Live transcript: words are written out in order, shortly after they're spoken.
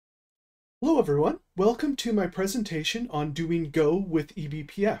Hello everyone, welcome to my presentation on doing Go with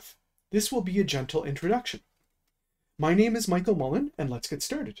eBPF. This will be a gentle introduction. My name is Michael Mullen and let's get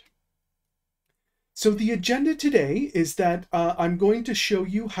started. So the agenda today is that I'm going to show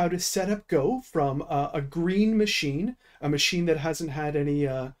you how to set up Go from a green machine, a machine that hasn't had any,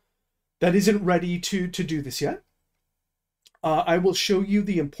 that isn't ready to do this yet. I will show you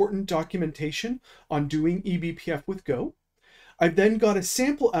the important documentation on doing eBPF with Go. I've then got a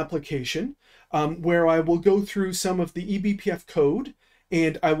sample application where I will go through some of the eBPF code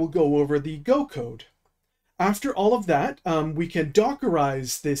and I will go over the Go code. After all of that, we can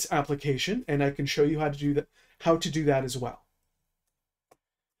Dockerize this application and I can show you how to do that as well.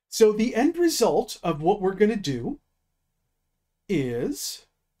 So the end result of what we're going to do is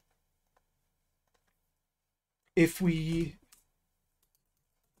if we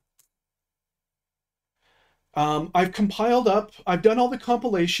I've compiled up, I've done all the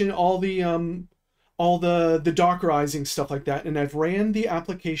compilation, all the Dockerizing stuff like that, and I've ran the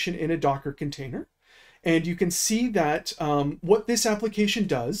application in a Docker container. And you can see that what this application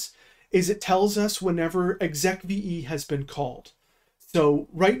does is it tells us whenever execve has been called. So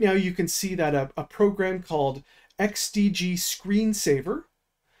right now you can see that a program called xdg screensaver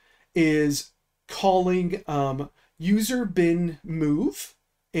is calling user bin move,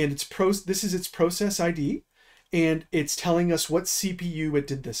 and this is its process ID. And it's telling us what CPU it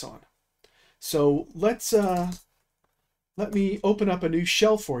did this on. So let me open up a new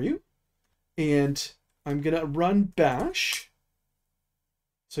shell for you, and I'm gonna run bash.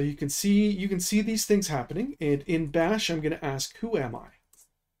 So you can see these things happening, and in bash I'm gonna ask who am I?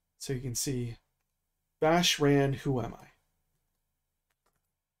 So you can see bash ran who am I?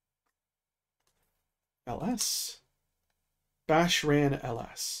 ls bash ran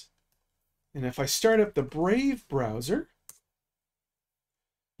ls. And if I start up the Brave browser,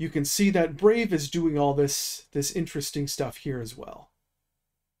 you can see that Brave is doing all this interesting stuff here as well.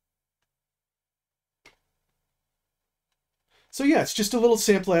 So yeah, it's just a little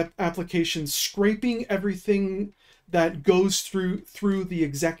sample application scraping everything that goes through the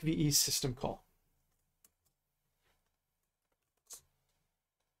execve system call.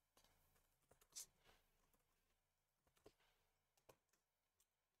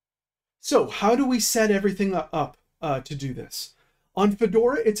 So how do we set everything up to do this? On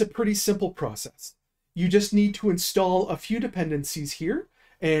Fedora, it's a pretty simple process. You just need to install a few dependencies here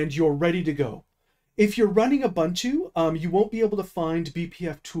and you're ready to go. If you're running Ubuntu, you won't be able to find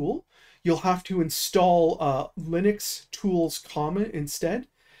BPF tool. You'll have to install Linux tools common instead.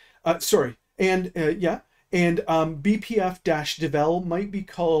 BPF-devel might be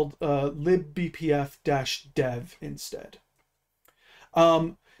called libbpf-dev instead.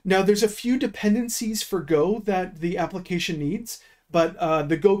 Now there's a few dependencies for Go that the application needs, but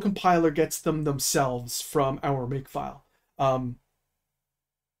the Go compiler gets them themselves from our makefile. And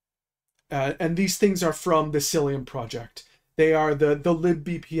these things are from the Cilium project. They are the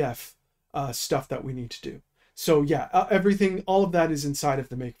libbpf stuff that we need to do. So yeah, all of that is inside of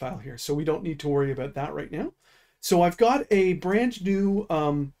the makefile here. So we don't need to worry about that right now. So I've got a brand new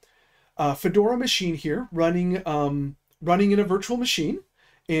Fedora machine here running in a virtual machine.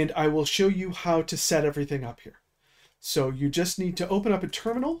 And I will show you how to set everything up here. So you just need to open up a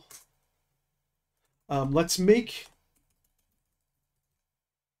terminal. Let's make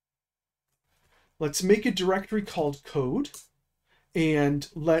a directory called code, and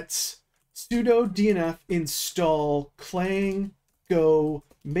let's sudo dnf install clang go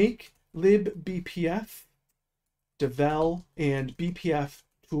make libbpf devel and bpf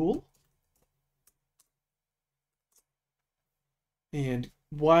tool. And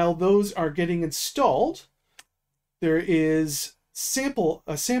while those are getting installed, there is a sample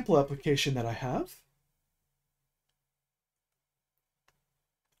application that I have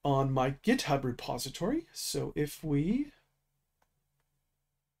on my GitHub repository. So if we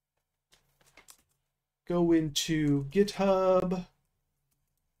go into github.com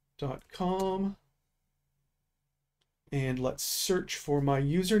and let's search for my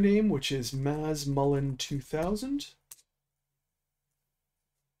username, which is mazmullen2000.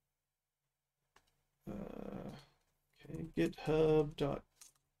 Okay,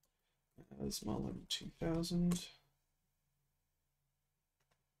 github.mazmullen2000.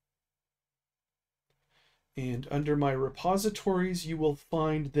 And under my repositories, you will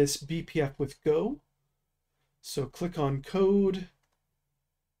find this BPF with Go. So click on code,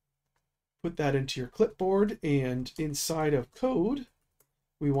 put that into your clipboard, and inside of code,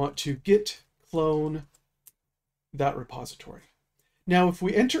 we want to git clone that repository. Now, if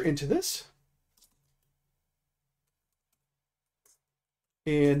we enter into this,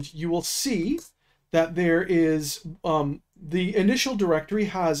 And you will see that there is, the initial directory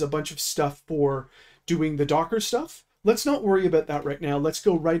has a bunch of stuff for doing the Docker stuff. Let's not worry about that right now. Let's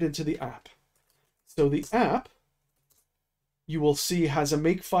go right into the app. So the app, you will see, has a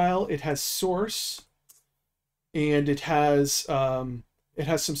makefile, it has source, and it has some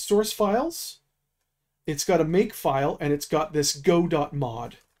source files. It's got a makefile, and it's got this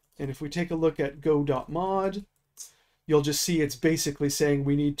go.mod. And if we take a look at go.mod, you'll just see it's basically saying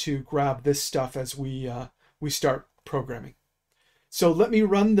we need to grab this stuff as we start programming. So let me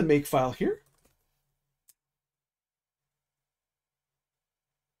run the makefile here.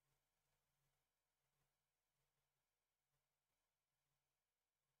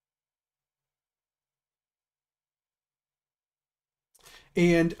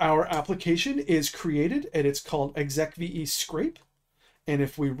 And our application is created, and it's called execve scrape. And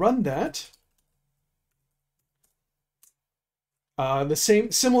if we run that, the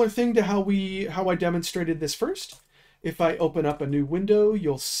similar thing to how I demonstrated this first. If I open up a new window,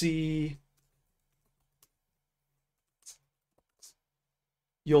 you'll see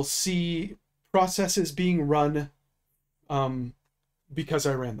processes being run because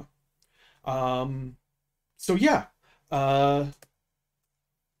I ran them. So yeah,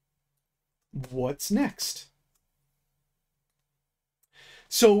 what's next?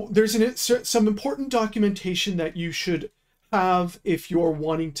 So there's some important documentation that you should have if you're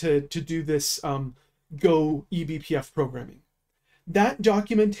wanting to do this Go eBPF programming. That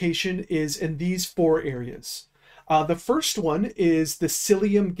documentation is in these 4 areas. The first one is the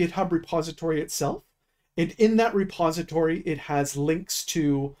Cilium GitHub repository itself. And in that repository, it has links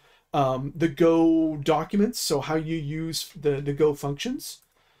to the Go documents, so how you use the Go functions.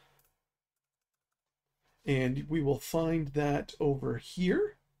 And we will find that over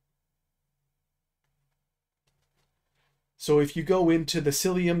here. So if you go into the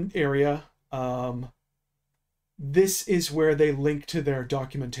Cilium area, this is where they link to their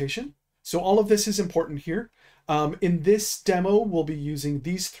documentation. So all of this is important here. In this demo, we'll be using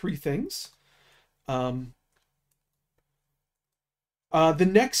these 3 things. The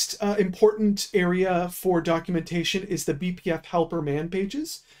next important area for documentation is the BPF helper man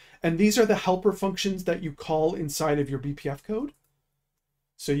pages. And these are the helper functions that you call inside of your BPF code.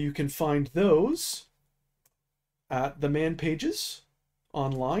 So you can find those at the man pages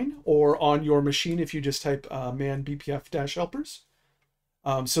online or on your machine if you just type man BPF-helpers.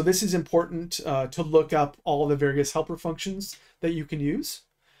 So this is important to look up all the various helper functions that you can use.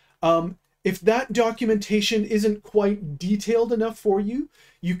 If that documentation isn't quite detailed enough for you,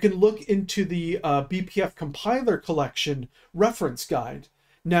 you can look into the BPF compiler collection reference guide.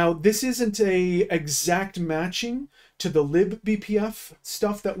 Now, this isn't a exact matching to the libbpf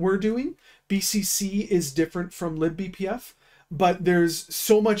stuff that we're doing. BCC is different from libbpf, but there's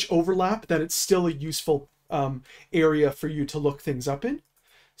so much overlap that it's still a useful area for you to look things up in.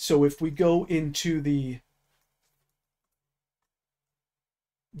 So if we go into the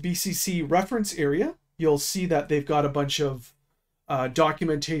BCC reference area, you'll see that they've got a bunch of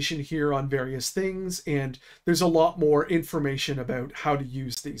documentation here on various things, and there's a lot more information about how to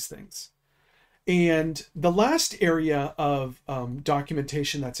use these things. And the last area of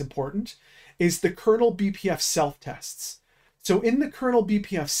documentation that's important is the kernel BPF self-tests. So in the kernel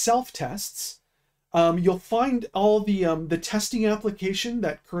BPF self-tests, you'll find all the testing application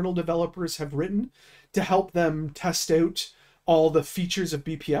that kernel developers have written to help them test out all the features of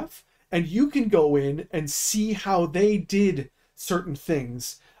BPF. And you can go in and see how they did certain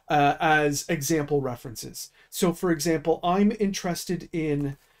things as example references. So for example, I'm interested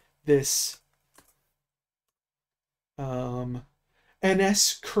in this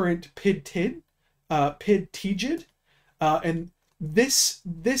NS current PID TGID, and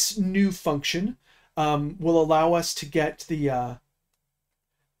this new function will allow us to get the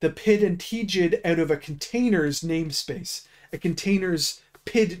PID and TGID out of a container's namespace, a container's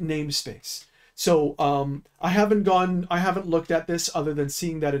PID namespace. So I haven't looked at this other than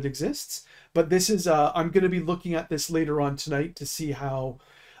seeing that it exists, but this is, I'm going to be looking at this later on tonight to see how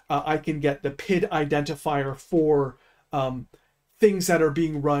I can get the PID identifier for things that are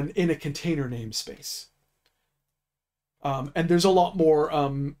being run in a container namespace. And there's a lot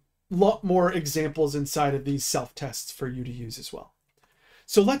more examples inside of these self-tests for you to use as well.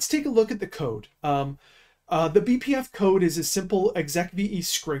 So let's take a look at the code. The BPF code is a simple execve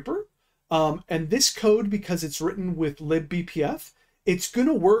scraper. And this code, because it's written with libbpf, it's going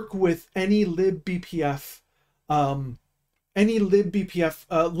to work with any libbpf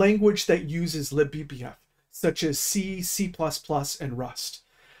language that uses libbpf, such as C, C++, and Rust.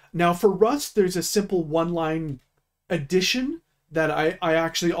 Now for Rust, there's a simple one-line addition that I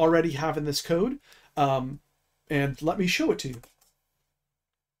actually already have in this code. And let me show it to you.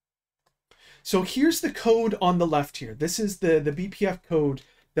 So here's the code on the left here. This is the BPF code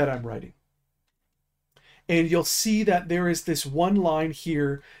that I'm writing. And you'll see that there is this one line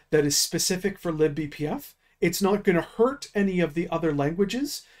here that is specific for libbpf. It's not going to hurt any of the other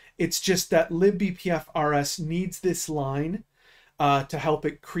languages. It's just that libbpf RS needs this line to help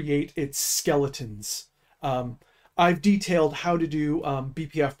it create its skeletons. I've detailed how to do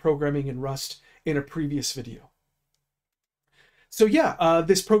BPF programming in Rust in a previous video. So yeah,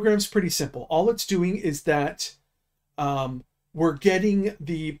 this program's pretty simple. All it's doing is that we're getting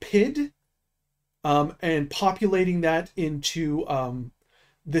the PID and populating that into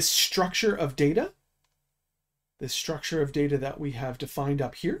this structure of data. This structure of data that we have defined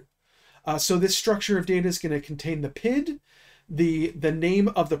up here. So this structure of data is going to contain the PID, the name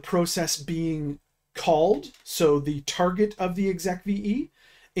of the process being called, so the target of the execve,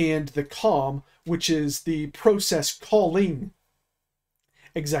 and the COM, which is the process calling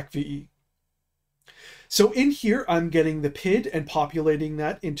execve. So in here, I'm getting the PID and populating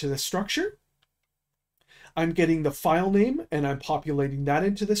that into the structure. I'm getting the file name and I'm populating that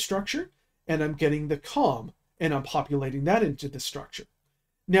into the structure. And I'm getting the COM and I'm populating that into the structure.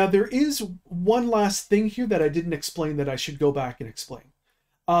 Now there is one last thing here that I didn't explain that I should go back and explain.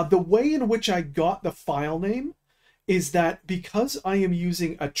 The way in which I got the file name is that because I am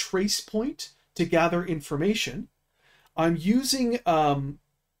using a trace point to gather information, I'm using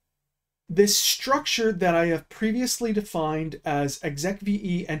this structure that I have previously defined as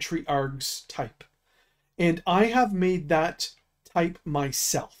execve entry args type. And I have made that type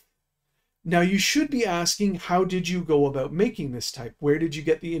myself. Now you should be asking, how did you go about making this type? Where did you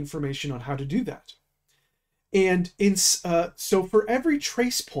get the information on how to do that? And so for every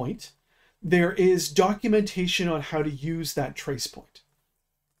trace point, there is documentation on how to use that trace point.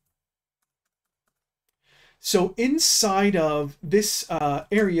 So inside of this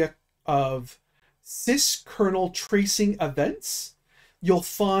area of syskernel tracing events, you'll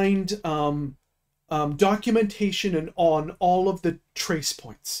find documentation on all of the trace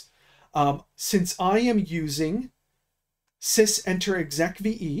points. Since I am using sys enter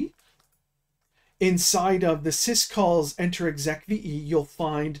execve, inside of the syscalls enter execve, you'll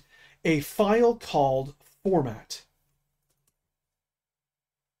find a file called format.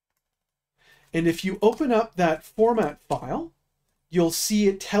 And if you open up that format file, you'll see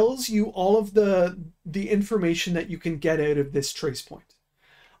it tells you all of the information that you can get out of this trace point.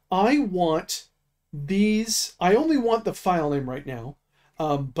 I only want the file name right now,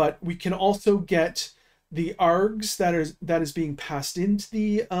 but we can also get the args that is being passed into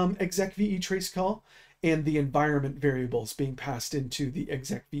the execve trace call and the environment variables being passed into the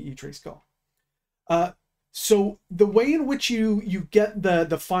execve trace call. So the way in which you get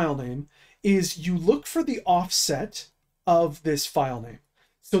the file name is you look for the offset of this file name.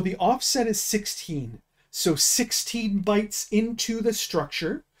 So the offset is 16. So 16 bytes into the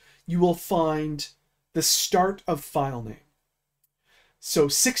structure, you will find the start of file name. So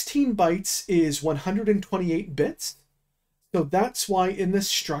 16 bytes is 128 bits. So that's why in this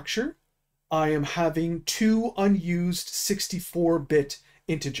structure, I am having two unused 64-bit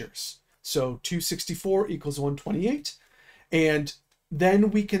integers. So 264 equals 128. And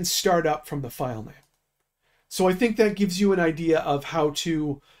then we can start up from the file name. So I think that gives you an idea of how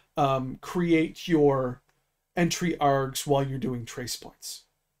to create your entry args while you're doing trace points.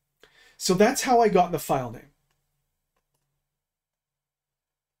 So that's how I got the file name.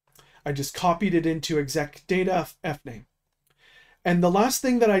 I just copied it into exec data fname. And the last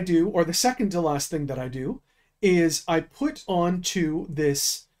thing that I do, or the second to last thing that I do, is I put onto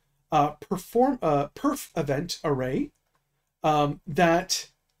this perf event array that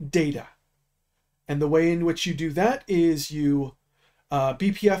data. And the way in which you do that is you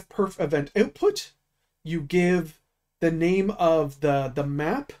BPF perf event output, you give the name of the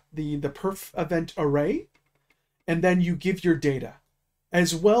map, the perf event array, and then you give your data,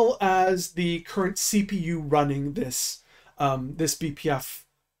 as well as the current CPU running this BPF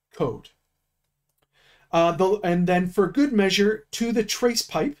code. And then for good measure, to the trace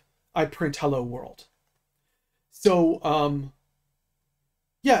pipe, I print hello world. So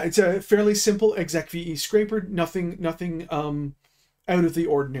yeah, it's a fairly simple execve scraper, nothing out of the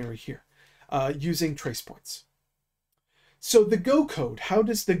ordinary here, using trace points. So the Go code, how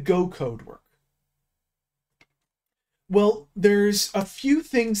does the Go code work? Well, there's a few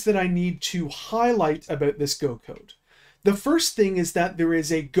things that I need to highlight about this Go code. The first thing is that there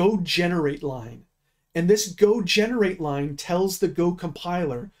is a Go generate line, and this Go generate line tells the Go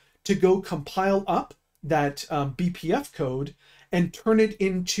compiler to go compile up that BPF code and turn it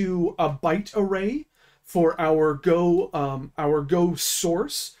into a byte array for our Go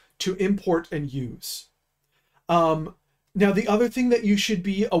source to import and use. Now, the other thing that you should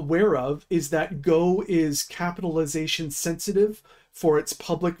be aware of is that Go is capitalization sensitive for its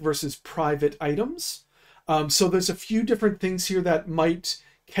public versus private items. So there's a few different things here that might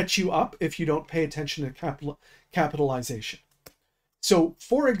catch you up if you don't pay attention to capitalization. So,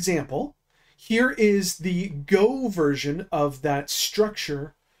 for example, here is the Go version of that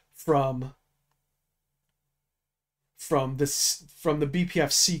structure from the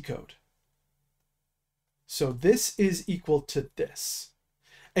BPF C code. So this is equal to this.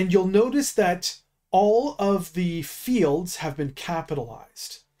 And you'll notice that all of the fields have been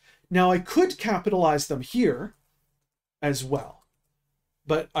capitalized. Now I could capitalize them here as well,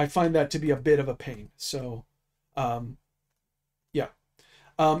 but I find that to be a bit of a pain. So yeah.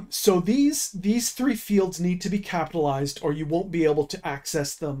 So these three fields need to be capitalized or you won't be able to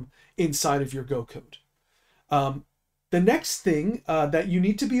access them inside of your Go code. The next thing that you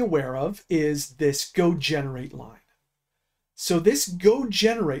need to be aware of is this Go generate line. So this Go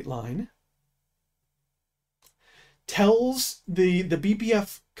generate line tells the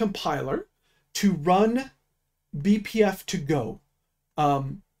BPF compiler to run BPF to Go,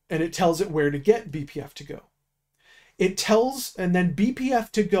 and it tells it where to get BPF to Go. It tells, and then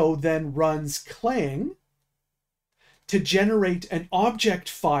BPF to Go then runs clang to generate an object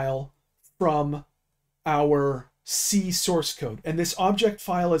file from our C source code. And this object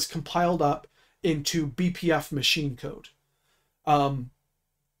file is compiled up into BPF machine code.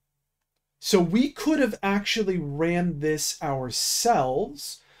 So we could have actually ran this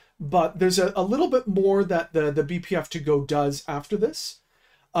ourselves, but there's a little bit more that the BPF to Go does after this.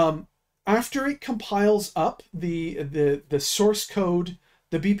 After it compiles up the source code,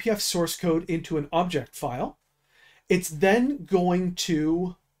 the BPF source code into an object file, it's then going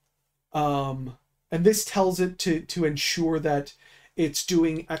to, and this tells it to ensure that it's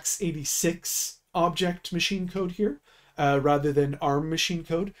doing x86 object machine code here, rather than ARM machine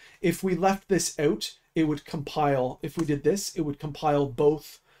code. If we left this out, it would compile, if we did this, it would compile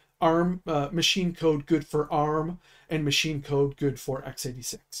both ARM machine code good for ARM and machine code good for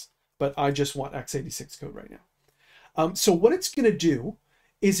x86. But I just want x86 code right now. So what it's going to do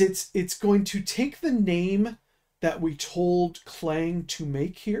is it's going to take the name that we told clang to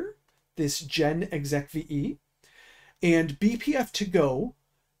make here, this gen execve, and BPF to Go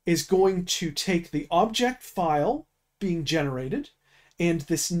is going to take the object file being generated and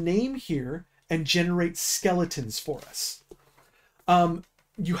this name here and generate skeletons for us.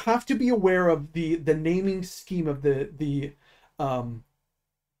 You have to be aware of the naming scheme of the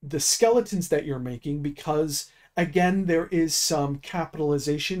skeletons that you're making, because again there is some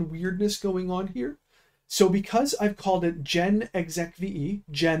capitalization weirdness going on here. So because I've called it gen execve,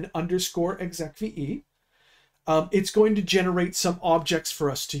 gen underscore execve, it's going to generate some objects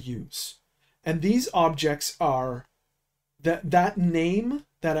for us to use. And these objects are that name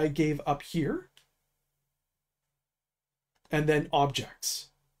that I gave up here, and then objects.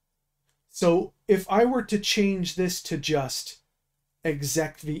 So if I were to change this to just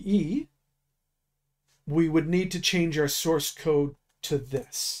execve, we would need to change our source code to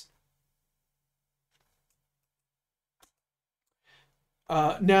this.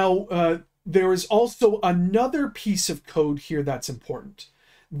 There is also another piece of code here that's important.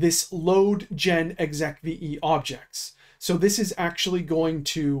 This load gen execve objects. So this is actually going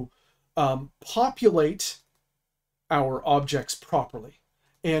to populate our objects properly.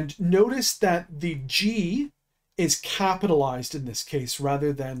 And notice that the G is capitalized in this case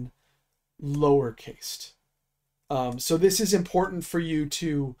rather than lowercased. So this is important for you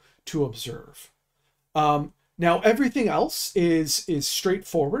to observe. Now everything else is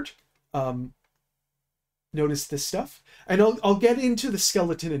straightforward. Notice this stuff, and I'll get into the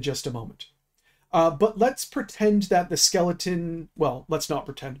skeleton in just a moment. But let's pretend that the skeleton, well, let's not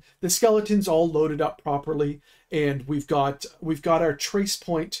pretend. The skeleton's all loaded up properly, and we've got our trace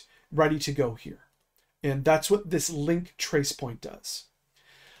point ready to go here. And that's what this link trace point does.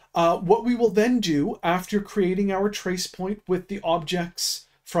 What we will then do after creating our trace point with the objects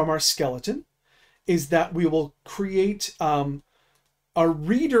from our skeleton is that we will create a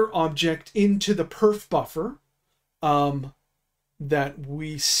reader object into the perf buffer that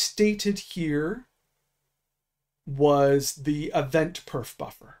we stated here was the event perf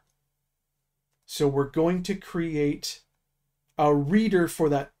buffer. So we're going to create a reader for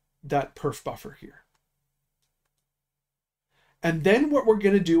that perf buffer here. And then what we're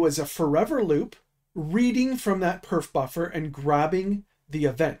going to do is a forever loop reading from that perf buffer and grabbing the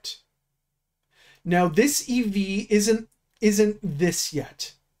event. Now this EV isn't isn't this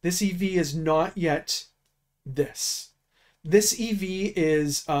yet. This EV is not yet this. This EV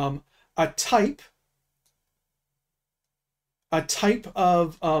is a type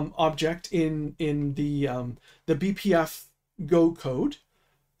of object in the BPF Go code.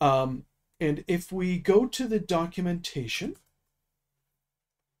 And if we go to the documentation,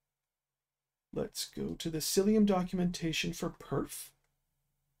 let's go to the Cilium documentation for perf.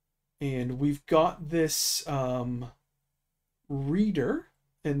 And we've got this reader,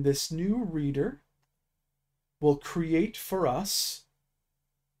 and this new reader will create for us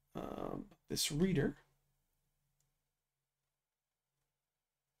this reader.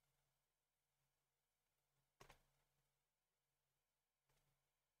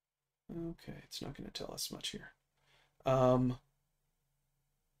 Okay, it's not going to tell us much here.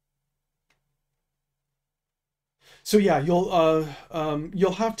 So yeah, you'll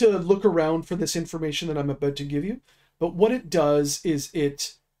have to look around for this information that I'm about to give you. But what it does is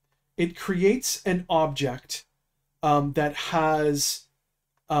it creates an object that has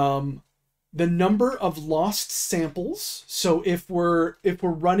the number of lost samples. So if we're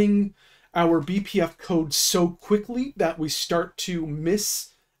running our BPF code so quickly that we start to miss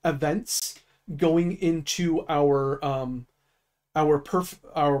events going into our perf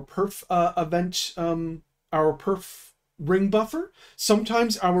event, our perf ring buffer,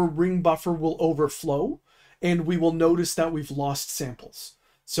 sometimes our ring buffer will overflow and we will notice that we've lost samples.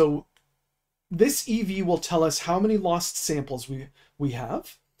 So this EV will tell us how many lost samples we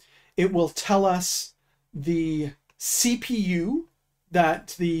have. It will tell us the CPU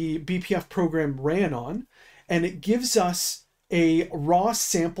that the BPF program ran on, and it gives us a raw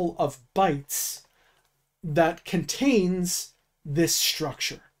sample of bytes that contains this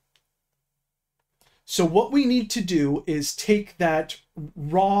structure. So what we need to do is take that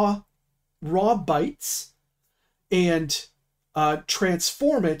raw bytes and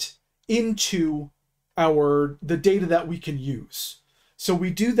transform it into the data that we can use. So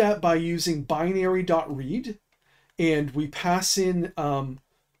we do that by using binary.read, and we pass in the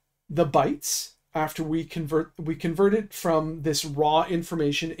bytes after we convert it from this raw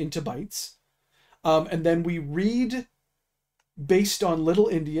information into bytes. And then we read based on Little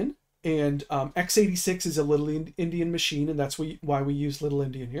Endian, and x86 is a Little Endian machine, and that's why we use Little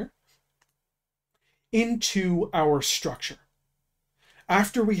Endian here, into our structure.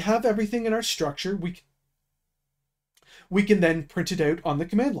 After we have everything in our structure, we can then print it out on the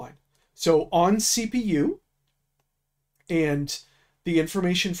command line. So on CPU, and the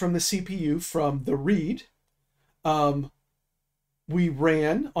information from the CPU from the read, we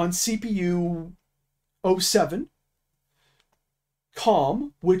ran on CPU 07,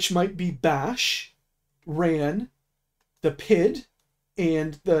 com, which might be bash, ran the PID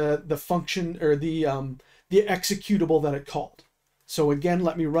and the function, or the executable that it called. So again,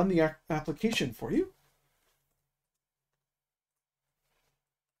 let me run the application for you.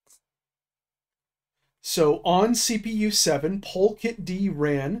 So on CPU 7, polkit-d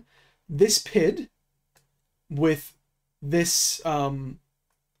ran this PID with this, and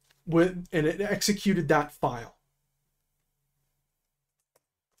it executed that file.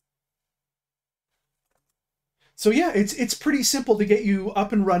 So yeah, it's pretty simple to get you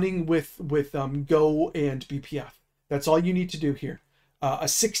up and running with Go and BPF. That's all you need to do here. A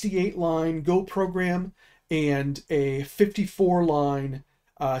 68-line Go program and a 54-line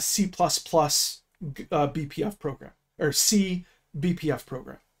C++ BPF program, or C BPF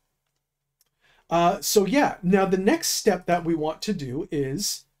program. So yeah, now the next step that we want to do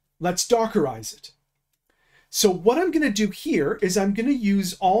is let's Dockerize it. So what I'm going to do here is I'm going to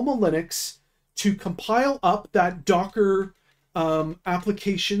use Alma Linux to compile up that Docker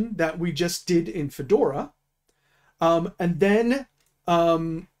application that we just did in Fedora, and then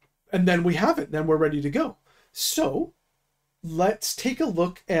we have it. Then we're ready to go. So let's take a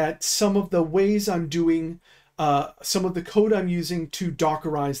look at some of the ways I'm doing, some of the code I'm using to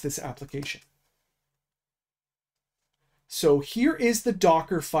Dockerize this application. So here is the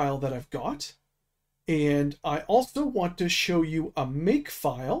Docker file that I've got. And I also want to show you a make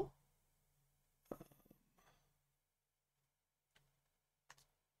file.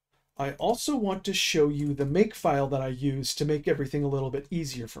 I also want to show you the make file that I use to make everything a little bit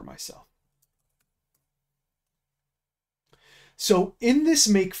easier for myself. So in this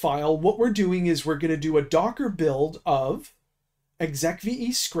make file, what we're doing is we're going to do a Docker build of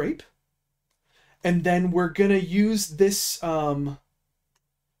execve scrape. And then we're going to use this after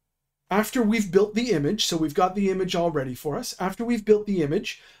we've built the image. So we've got the image all ready for us. After we've built the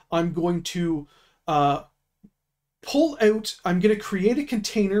image, I'm going to I'm going to create a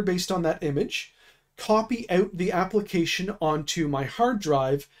container based on that image, copy out the application onto my hard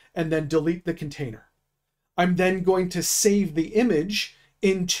drive and then delete the container. I'm then going to save the image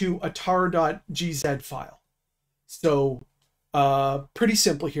into a tar.gz file. So pretty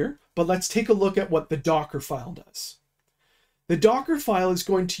simple here, but let's take a look at what the Docker file does. The Docker file is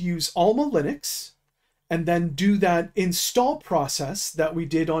going to use Alma Linux and then do that install process that we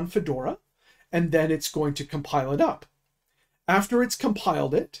did on Fedora, and then it's going to compile it up. After it's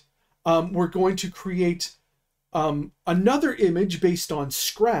compiled it, we're going to create another image based on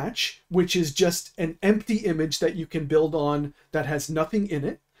Scratch, which is just an empty image that you can build on that has nothing in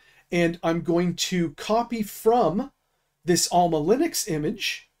it. And I'm going to copy from this Alma Linux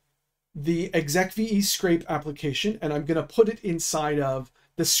image the execve scrape application, and I'm going to put it inside of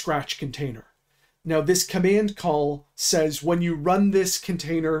the Scratch container. Now, this command call says when you run this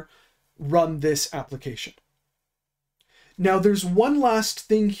container, run this application. Now, there's one last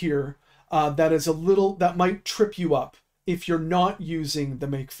thing here that might trip you up if you're not using the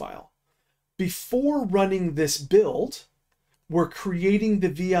makefile. Before running this build, we're creating the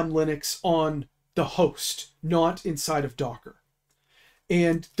VM Linux on the host, not inside of Docker.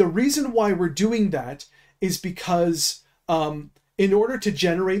 And the reason why we're doing that is because in order to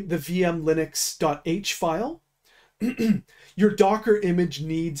generate the vmlinux.h file, your Docker image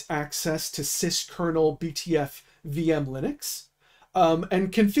needs access to syskernel BTF VM Linux.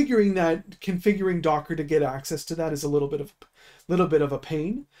 And configuring Docker to get access to that is a little bit of a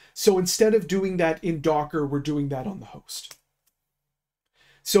pain. So instead of doing that in Docker, we're doing that on the host.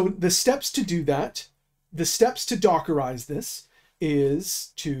 So the steps to do that, the steps to Dockerize this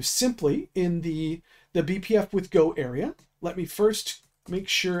is to simply, in the BPF with Go area, let me first make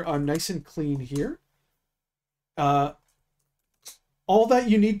sure I'm nice and clean here. All that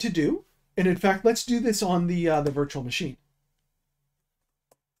you need to do, and in fact, let's do this on the virtual machine.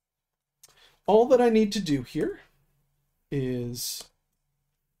 All that I need to do here is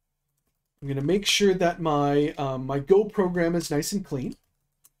I'm going to make sure that my my Go program is nice and clean,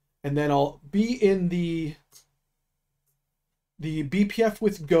 and then I'll be in the BPF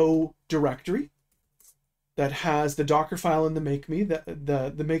with Go directory that has the Docker file and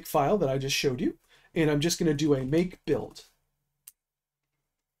the the make file that I just showed you, and I'm just going to do a make build.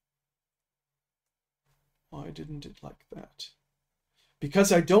 Why didn't it like that?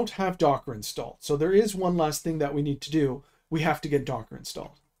 Because I don't have Docker installed. So there is one last thing that we need to do. We have to get Docker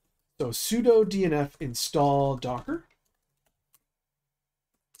installed. So sudo dnf install Docker.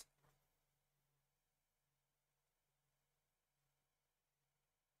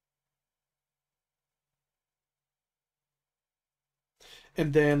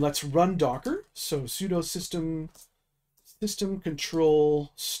 And then let's run Docker. So sudo system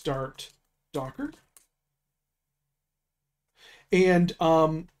control start Docker. And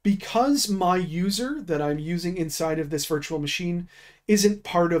because my user that I'm using inside of this virtual machine isn't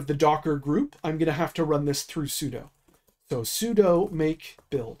part of the Docker group, I'm going to have to run this through sudo. So sudo make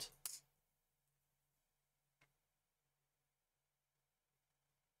build.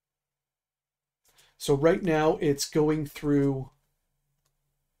 So right now it's going through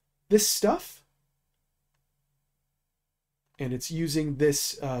this stuff, and it's using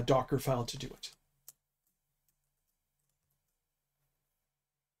this Docker file to do it.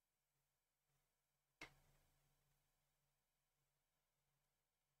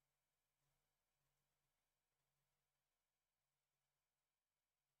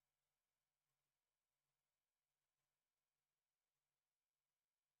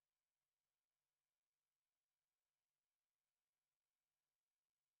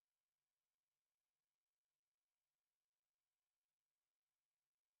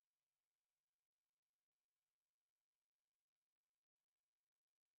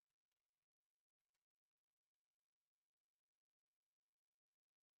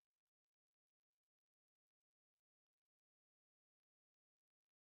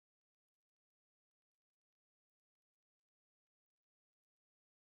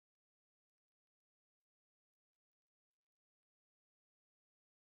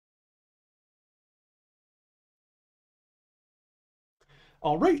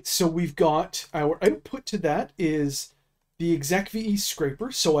 All right, so we've got our output to that is the execve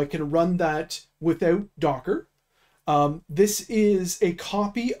scraper, so I can run that without Docker. This is a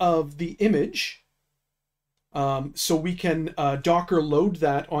copy of the image, so we can Docker load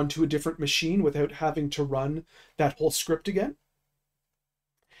that onto a different machine without having to run that whole script again.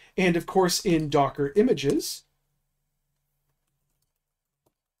 And of course, in Docker images,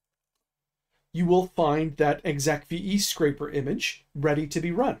 you will find that execve scraper image ready to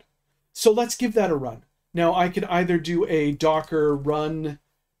be run. So let's give that a run. Now I could either do a Docker run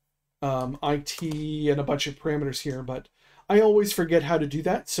IT and a bunch of parameters here, but I always forget how to do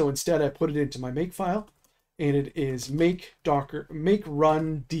that. So instead I put it into my make file, and it is make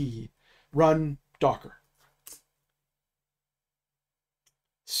run docker.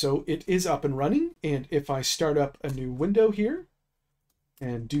 So it is up and running. And if I start up a new window here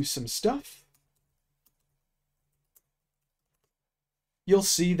and do some stuff, you'll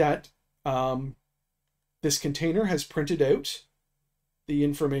see that this container has printed out the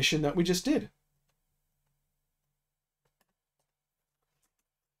information that we just did.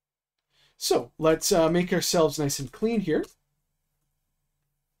 So let's make ourselves nice and clean here.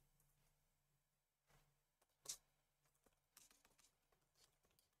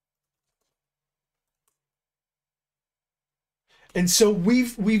 And so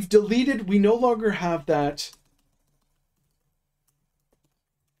we've deleted, we no longer have that.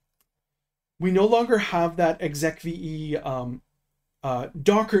 We no longer have that execve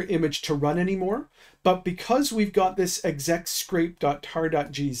Docker image to run anymore, but because we've got this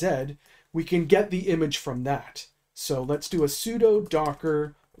exec-scrape.tar.gz, we can get the image from that. So let's do a sudo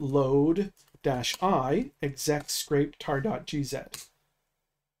docker load -i exec-scrape.tar.gz.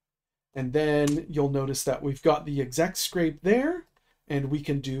 And then you'll notice that we've got the exec scrape there, and we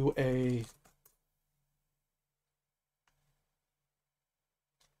can do a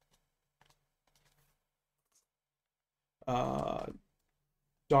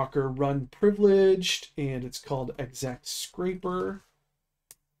Docker run privileged, and it's called exec scraper.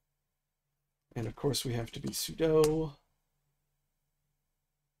 And of course we have to be sudo.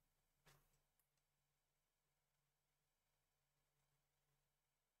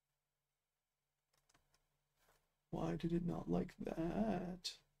 Why did it not like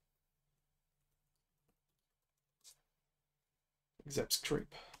that? Exec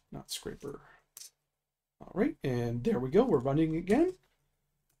scrape, not scraper. All right, and there we go. We're running again.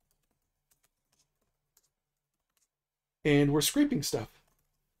 And we're scraping stuff.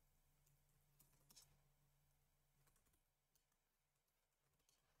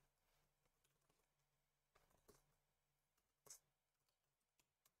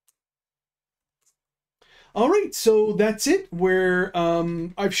 All right, so that's it, where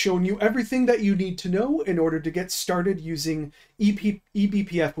I've shown you everything that you need to know in order to get started using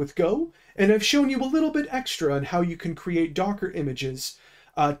eBPF with Go, and I've shown you a little bit extra on how you can create Docker images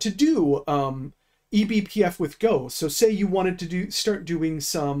to do eBPF with Go. So say you wanted to start doing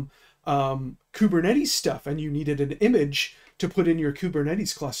some Kubernetes stuff and you needed an image to put in your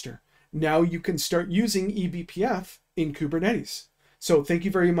Kubernetes cluster. Now you can start using eBPF in Kubernetes. So thank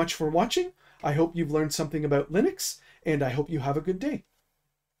you very much for watching. I hope you've learned something about Linux, and I hope you have a good day.